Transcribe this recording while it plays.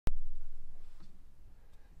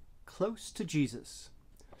Close to Jesus,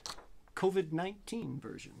 COVID-19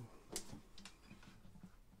 version.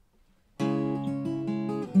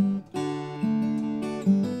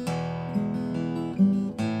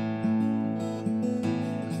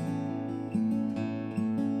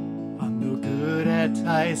 I'm no good at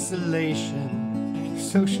isolation,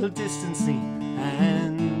 social distancing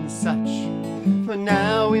and such. For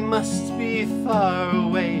now we must be far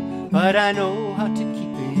away, but I know how to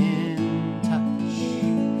keep in touch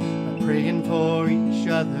by praying for each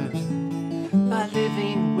other, by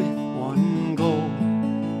living with one goal.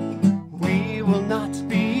 We will not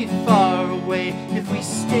be far away if we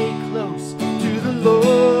stay close to the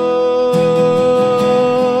Lord.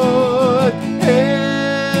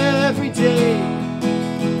 Every day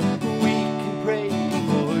we can pray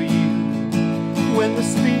for you. When the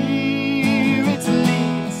Spirit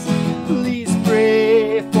leads, please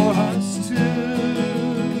pray for us too.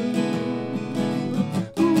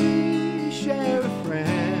 We share a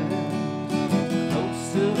friend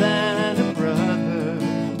closer than a brother.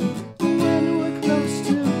 When we're close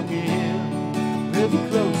to Him, we'll be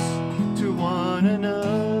close to one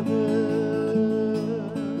another.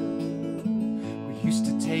 We used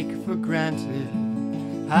to take for granted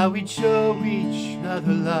how we'd show each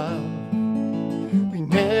other love. We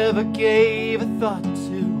never gave a thought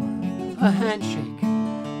to a handshake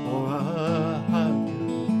or a hug.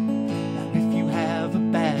 Now if you have a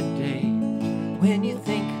bad day, when you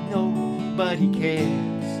think nobody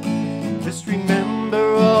cares, just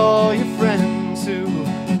remember all your friends who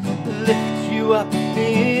lift you up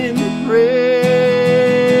in prayer.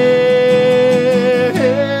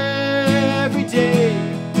 Every day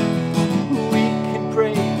we can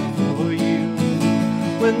pray for you.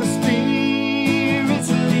 When the Spirit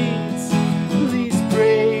leads, please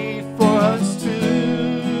pray for us too.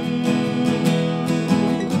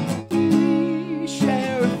 We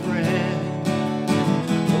share a friend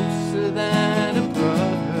closer than a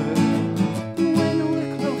brother. When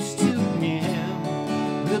we're close to Him,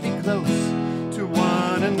 we'll be close to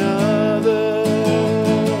one another.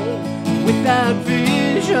 Without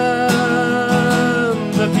vision,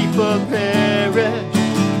 the people perish,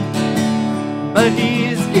 but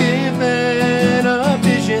He's given a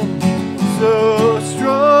vision so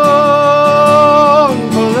strong,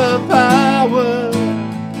 full of power,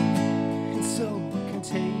 and so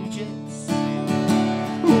contagious.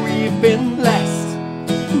 We've been blessed,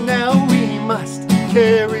 now we must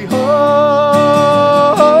carry on.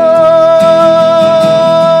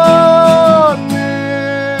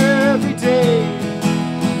 Every day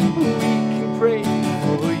we can pray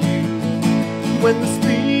for you. When the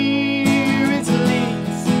Spirit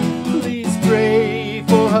leads, please pray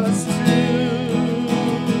for us too.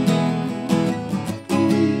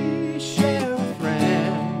 We share a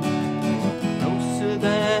friend closer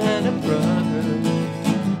than a brother.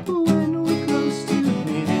 When we're close to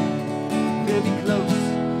Him, we'll be close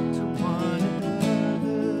to one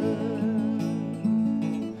another.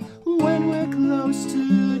 When we're close to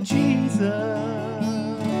Jesus,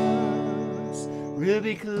 we'll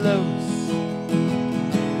be close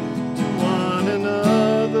to one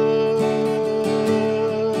another.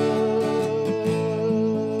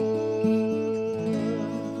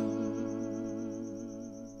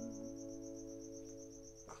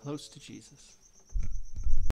 Close to Jesus.